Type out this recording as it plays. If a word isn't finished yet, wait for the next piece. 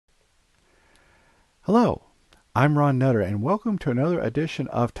Hello, I'm Ron Nutter, and welcome to another edition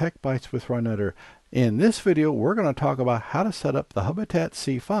of Tech Bites with Ron Nutter. In this video, we're going to talk about how to set up the Hubitat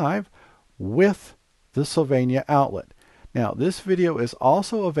C5 with the Sylvania outlet. Now, this video is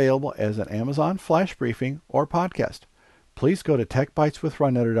also available as an Amazon flash briefing or podcast. Please go to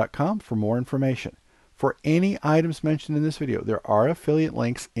techbiteswithronnutter.com for more information. For any items mentioned in this video, there are affiliate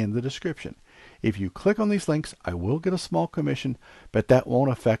links in the description. If you click on these links, I will get a small commission, but that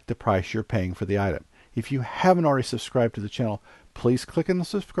won't affect the price you're paying for the item. If you haven't already subscribed to the channel, please click on the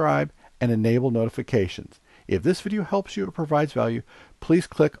subscribe and enable notifications. If this video helps you or provides value, please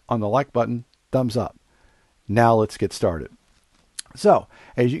click on the like button, thumbs up. Now let's get started. So,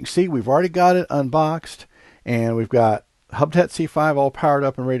 as you can see, we've already got it unboxed, and we've got Hubitat C5 all powered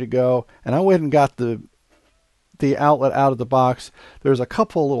up and ready to go. And I went and got the outlet out of the box. There's a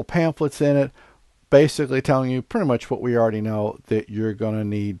couple of little pamphlets in it, basically telling you pretty much what we already know, that you're going to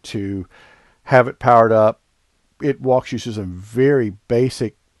need to have it powered up. It walks you through some very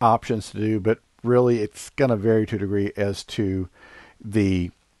basic options to do, but really it's going to vary to a degree as to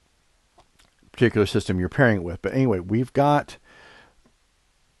the particular system you're pairing it with. But anyway, we've got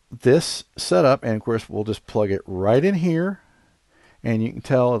this set up, and of course we'll just plug it right in here, and you can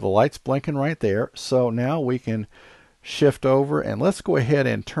tell the light's blinking right there. So now we can shift over, and let's go ahead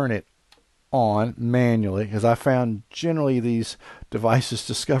and turn it on manually, because I found generally these devices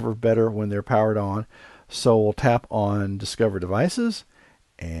discover better when they're powered on. So we'll tap on Discover Devices,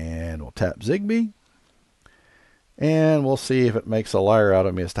 and we'll tap ZigBee, and we'll see if it makes a liar out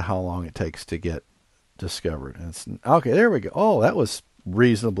of me as to how long it takes to get discovered. And okay, there we go. Oh, that was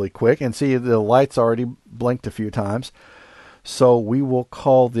reasonably quick, and see the light's already blinked a few times. So we will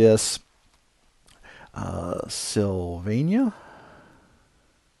call this Sylvania.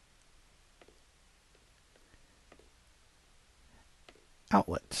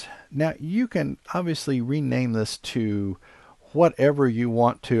 Outlet. Now you can obviously rename this to whatever you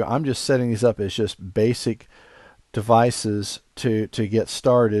want to. I'm just setting these up as just basic devices to get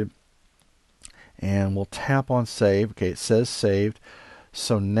started, and we'll tap on save. Okay, it says saved.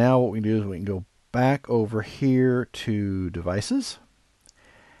 So now what we do is we can go back over here to devices,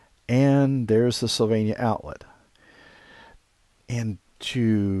 and there's the Sylvania outlet, and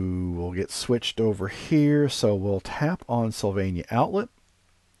we'll get switched over here. So we'll tap on Sylvania outlet,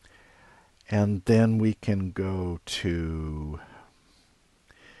 and then we can go to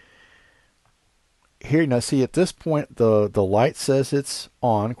here. Now see, at this point the light says it's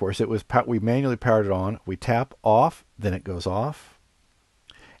on. Of course, we manually powered it on. We tap off, then it goes off.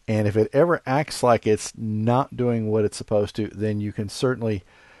 And if it ever acts like it's not doing what it's supposed to, then you can certainly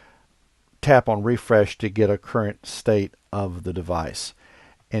tap on refresh to get a current state of the device.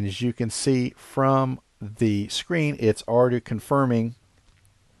 And as you can see from the screen, it's already confirming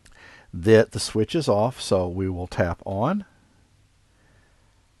that the switch is off. So we will tap on.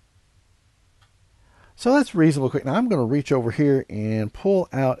 So that's reasonably quick. Now I'm going to reach over here and pull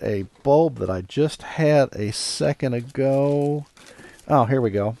out a bulb that I just had a second ago. Oh, here we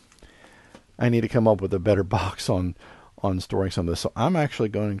go. I need to come up with a better box on storing some of this. So I'm actually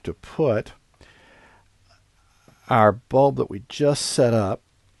going to put our bulb that we just set up,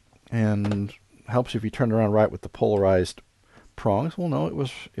 and helps if you turn it around right with the polarized prongs. Well, no, it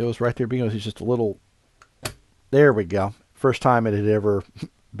was right there because it's just a little. There we go. First time it had ever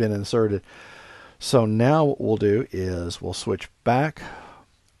been inserted. So now what we'll do is we'll switch back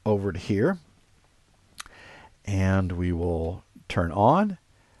over to here, and we will turn on.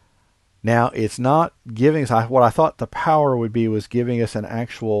 Now it's not giving us what I thought the power would be, was giving us an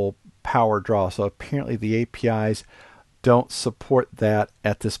actual power draw. So apparently the APIs don't support that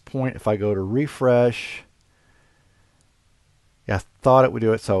at this point. If I go to refresh, I thought it would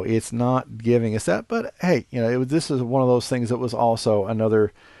do it, so it's not giving us that. But hey, this is one of those things that was also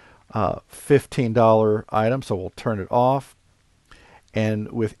another $15 item, so we'll turn it off. And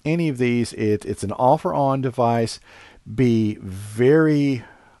with any of these, it's an offer on device. Be very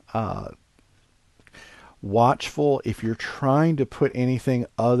watchful if you're trying to put anything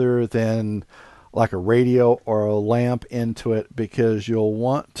other than like a radio or a lamp into it, because you'll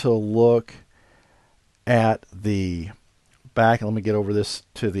want to look at the back. Let me get over this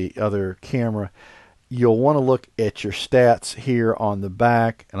to the other camera. You'll want to look at your stats here on the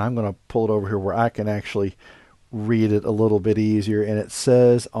back, and I'm going to pull it over here where I can actually read it a little bit easier. And it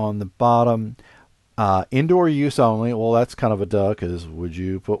says on the bottom, indoor use only. Well, that's kind of a duh, because would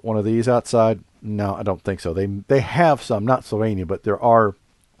you put one of these outside? No, I don't think so. They have some, not Sylvania, but there are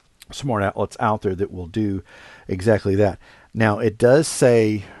smart outlets out there that will do exactly that. Now it does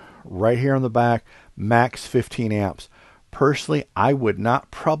say right here on the back, max 15 amps. Personally, I would not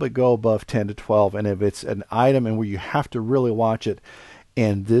probably go above 10 to 12. And if it's an item and where you have to really watch it,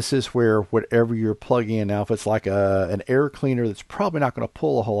 and this is where whatever you're plugging in now, if it's like an air cleaner that's probably not going to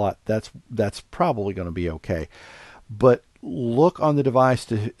pull a whole lot, that's probably going to be okay. But look on the device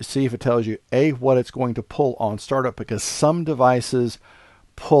to see if it tells you, A, what it's going to pull on startup, because some devices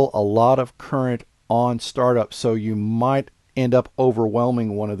pull a lot of current on startup, so you might end up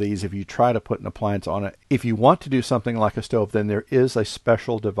overwhelming one of these if you try to put an appliance on it. If you want to do something like a stove, then there is a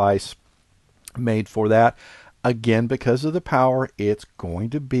special device made for that. Again, because of the power, it's going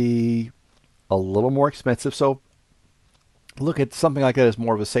to be a little more expensive. So look at something like that as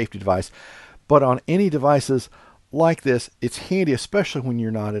more of a safety device. But on any devices like this, it's handy, especially when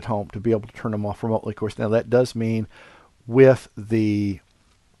you're not at home, to be able to turn them off remotely. Of course, now that does mean with the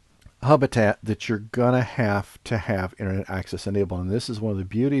Hubitat that you're going to have internet access enabled. And this is one of the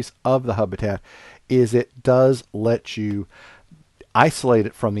beauties of the Hubitat, is it does let you isolate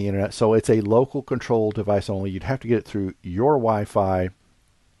it from the internet. So it's a local control device only. You'd have to get it through your Wi-Fi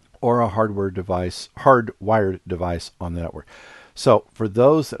or a hardwired device on the network. So for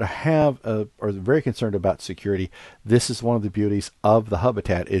those that are very concerned about security, this is one of the beauties of the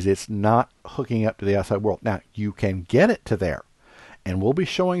Hubitat, is it's not hooking up to the outside world. Now, you can get it to there. And we'll be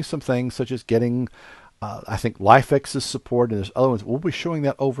showing some things such as getting, I think, LifeX's support, and there's other ones. We'll be showing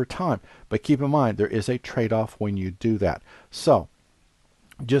that over time. But keep in mind, there is a trade-off when you do that. So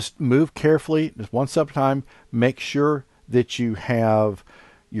just move carefully, just one step at a time. Make sure that you have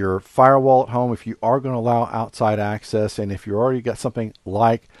your firewall at home if you are going to allow outside access. And if you already got something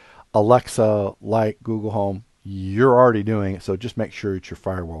like Alexa, like Google Home, you're already doing it. So just make sure that your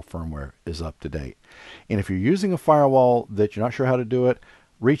firewall firmware is up to date. And if you're using a firewall that you're not sure how to do it,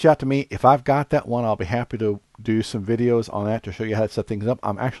 reach out to me. If I've got that one, I'll be happy to do some videos on that to show you how to set things up.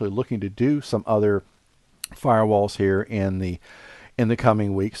 I'm actually looking to do some other firewalls here in the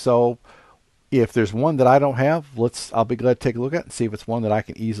coming weeks. So if there's one that I don't have, I'll be glad to take a look at and see if it's one that I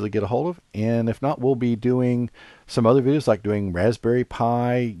can easily get a hold of. And if not, we'll be doing some other videos like doing Raspberry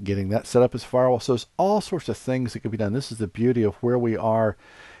Pi, getting that set up as a firewall. So there's all sorts of things that could be done. This is the beauty of where we are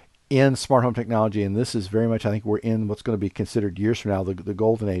in smart home technology, and this is very much, I think, we're in what's going to be considered years from now, the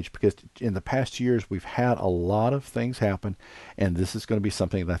golden age, because in the past years we've had a lot of things happen, and this is going to be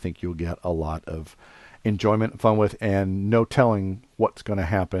something that I think you'll get a lot of enjoyment and fun with, and no telling what's going to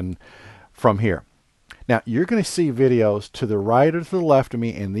happen from here. Now, you're going to see videos to the right or to the left of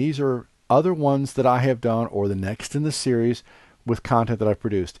me, and these are other ones that I have done or the next in the series with content that I've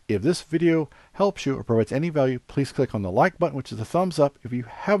produced. If this video helps you or provides any value, please click on the like button, which is a thumbs up. If you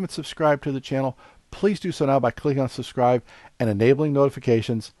haven't subscribed to the channel, please do so now by clicking on subscribe and enabling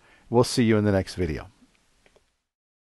notifications. We'll see you in the next video.